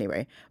anything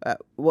anyway.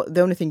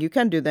 The only thing you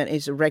can do then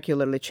is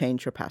regularly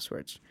change your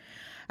passwords.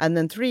 And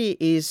then 3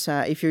 is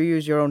if you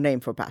use your own name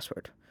for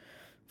password,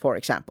 for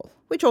example,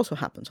 which also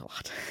happens a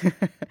lot.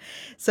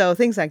 So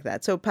things like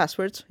that. So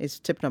passwords is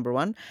tip number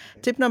 1.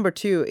 Tip number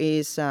 2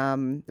 is a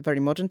very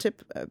modern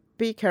tip.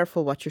 Be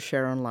careful what you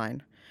share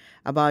online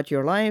about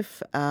your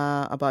life,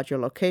 about your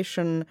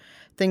location,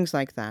 things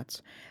like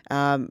that.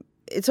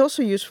 It's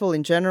also useful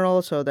in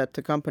general so that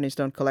the companies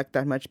don't collect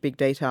that much big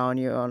data on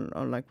you,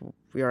 on like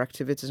your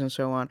activities and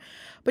so on.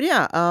 But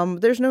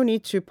there's no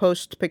need to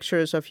post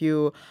pictures of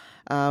you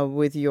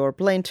with your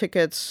plane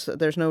tickets.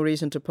 There's no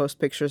reason to post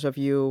pictures of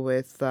you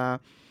with the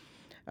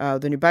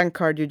new bank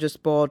card you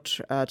just bought,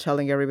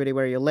 telling everybody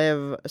where you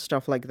live,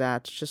 stuff like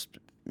that. Just,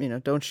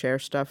 don't share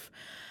stuff.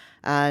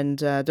 And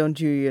don't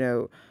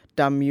do,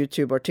 dumb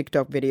YouTube or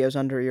TikTok videos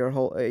under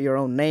your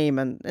own name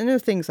and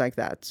things like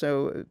that.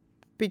 So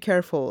be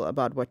careful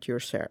about what you're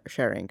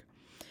sharing.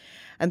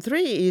 And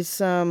 3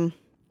 is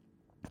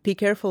be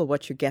careful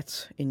what you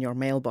get in your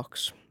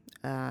mailbox.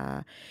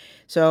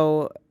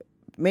 So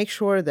make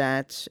sure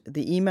that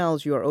the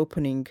emails you're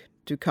opening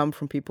do come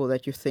from people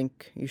that you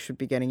think you should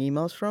be getting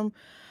emails from.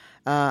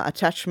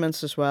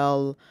 Attachments as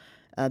well.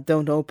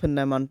 Don't open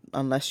them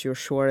unless you're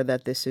sure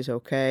that this is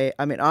okay.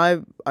 I mean,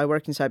 I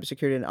work in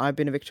cybersecurity and I've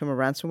been a victim of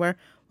ransomware.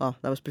 Well,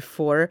 that was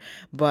before,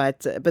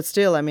 but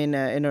still, I mean,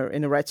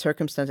 in the right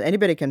circumstance,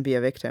 anybody can be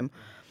a victim.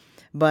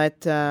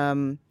 But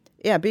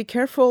be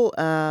careful.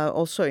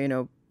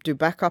 Also, do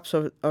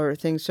backups or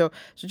things. So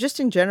just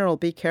in general,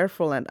 be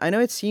careful. And I know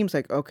it seems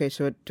like, okay,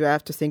 so do I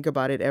have to think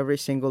about it every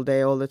single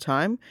day all the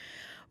time?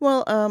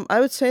 Well, I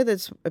would say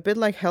that's a bit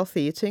like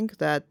healthy eating,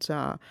 that,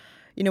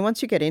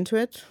 once you get into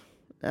it,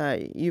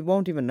 you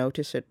won't even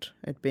notice it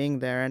being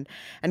there.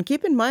 And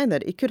keep in mind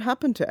that it could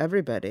happen to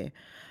everybody.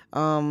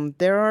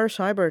 There are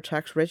cyber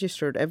attacks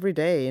registered every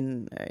day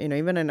in,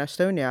 even in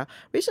Estonia.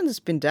 Recently it's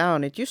been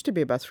down. It used to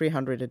be about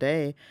 300 a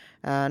day.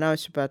 Now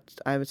it's about,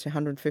 I would say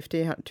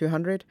 150,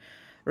 200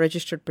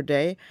 registered per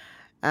day.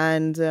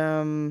 And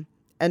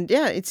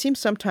it seems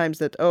sometimes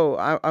that,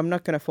 I'm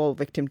not going to fall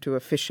victim to a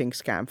phishing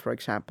scam, for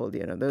example.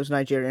 Those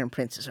Nigerian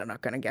princes are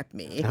not going to get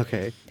me.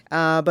 Okay.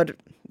 But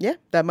yeah,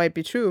 that might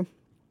be true.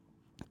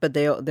 But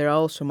there are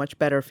also much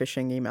better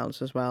phishing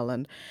emails as well.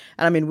 And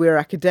I mean, we're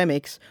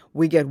academics.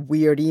 We get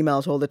weird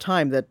emails all the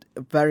time that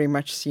very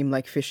much seem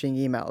like phishing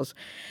emails.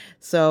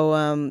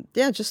 So,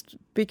 just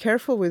be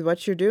careful with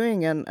what you're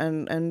doing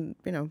and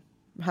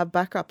have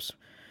backups.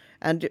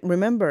 And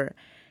remember,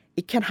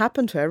 it can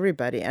happen to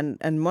everybody.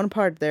 And one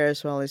part there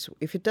as well is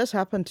if it does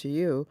happen to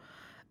you,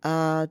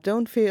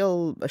 don't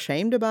feel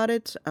ashamed about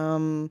it.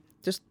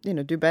 Just,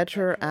 do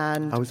better.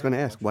 And I was going to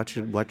ask, what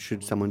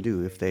should someone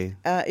do if they...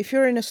 if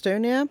you're in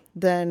Estonia,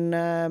 then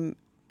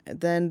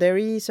then there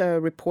is a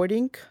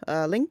reporting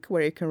link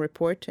where you can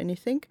report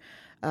anything.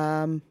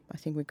 I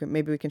think we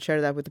can share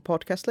that with the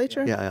podcast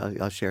later. Yeah,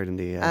 I'll share it in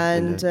the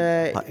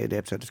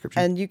episode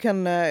description. And you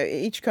can.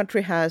 Each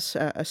country has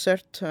a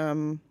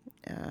CERT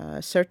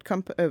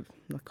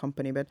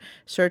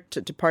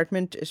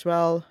department as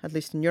well, at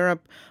least in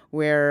Europe,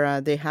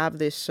 where they have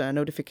this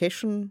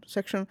notification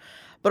section.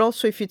 But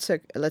also, if it's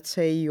let's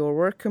say your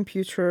work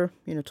computer,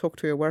 talk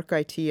to your work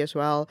IT as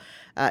well.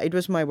 It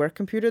was my work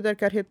computer that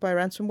got hit by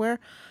ransomware,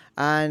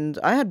 and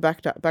I had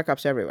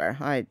backups everywhere.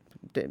 I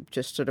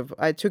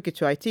took it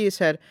to IT,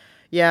 said,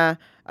 yeah,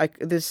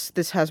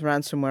 this has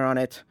ransomware on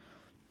it.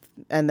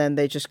 And then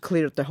they just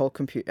cleared the whole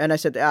computer. And I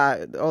said,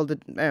 all the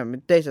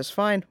data's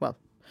fine. Well,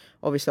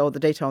 obviously all the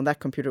data on that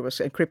computer was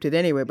encrypted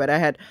anyway, but I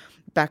had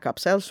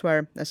backups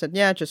elsewhere. I said,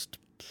 yeah, just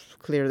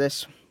clear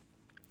this.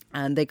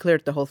 And they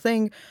cleared the whole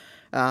thing,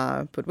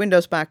 put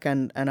Windows back,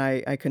 and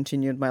I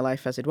continued my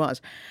life as it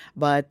was.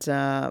 But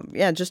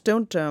just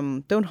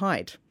don't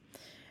hide.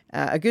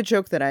 A good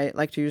joke that I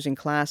like to use in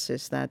class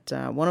is that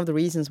one of the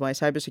reasons why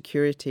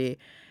cybersecurity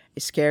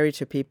is scary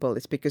to people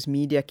is because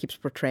media keeps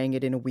portraying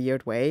it in a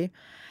weird way.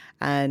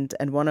 And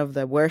one of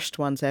the worst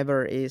ones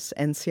ever is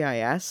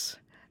NCIS,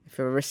 if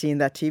you've ever seen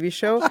that TV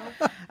show.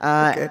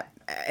 Okay.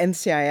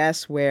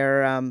 NCIS,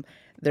 where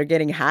they're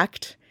getting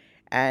hacked.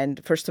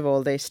 And first of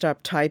all, they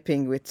start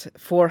typing with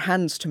 4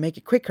 hands to make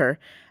it quicker,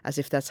 as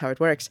if that's how it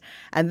works.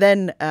 And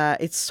then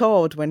it's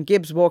solved when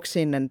Gibbs walks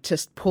in and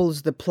just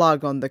pulls the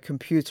plug on the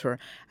computer,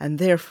 and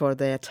therefore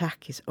the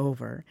attack is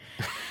over.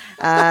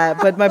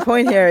 But my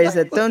point here is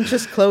that don't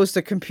just close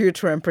the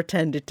computer and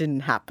pretend it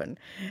didn't happen.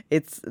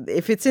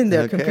 If it's in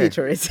their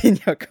computer, it's in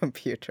your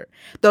computer.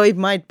 Though it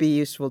might be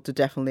useful to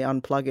definitely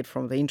unplug it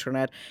from the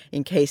internet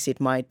in case it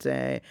might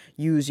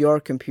use your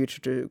computer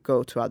to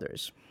go to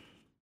others.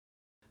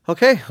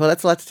 Okay, well,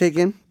 that's a lot to take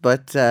in,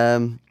 but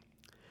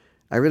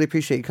I really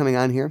appreciate you coming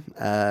on here.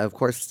 Of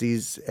course,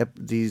 these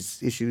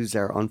issues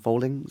are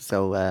unfolding,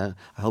 so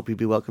I hope you'd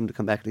be welcome to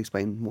come back and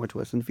explain more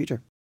to us in the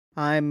future.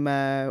 I'm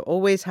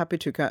always happy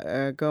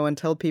to go and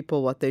tell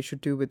people what they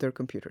should do with their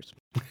computers.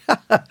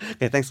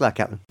 Okay, thanks a lot,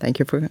 Caitlin. Thank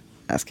you for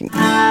asking.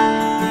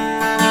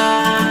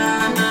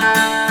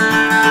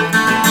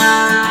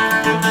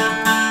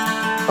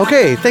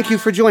 Okay, thank you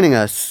for joining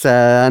us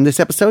on this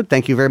episode.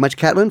 Thank you very much,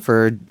 Caitlin,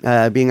 for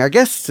being our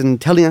guest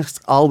and telling us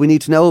all we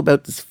need to know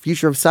about the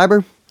future of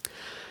cyber.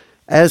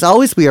 As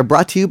always, we are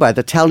brought to you by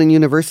the Tallinn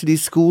University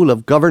School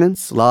of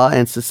Governance, Law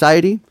and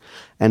Society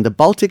and the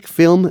Baltic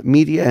Film,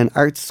 Media and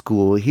Arts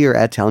School here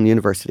at Tallinn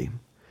University.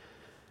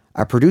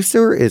 Our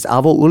producer is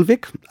Avo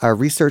Ulvik. Our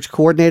research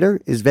coordinator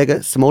is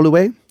Vega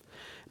Samolue.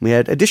 We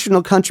had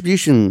additional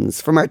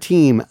contributions from our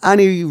team: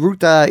 Ani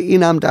Ruta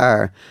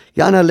Inamdar,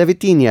 Jana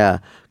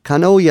Levitina,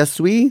 Kano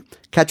Yasui,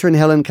 Katrin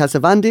Helen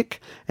Kasavandik,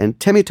 and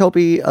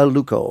Temitopi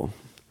Aluko.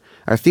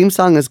 Our theme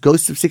song is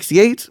Ghosts of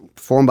 68,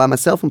 performed by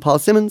myself and Paul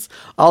Simmons.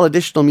 All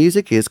additional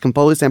music is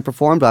composed and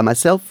performed by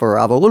myself for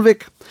Avo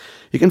Ulvik.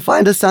 You can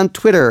find us on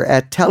Twitter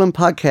at Tallinn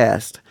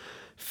Podcast,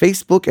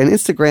 Facebook and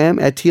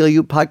Instagram at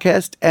TLU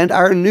Podcast, and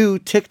our new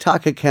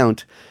TikTok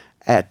account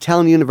at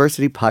Tallinn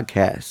University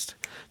Podcast.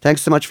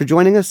 Thanks so much for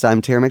joining us.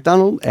 I'm Terry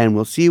McDonald, and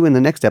we'll see you in the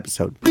next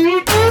episode.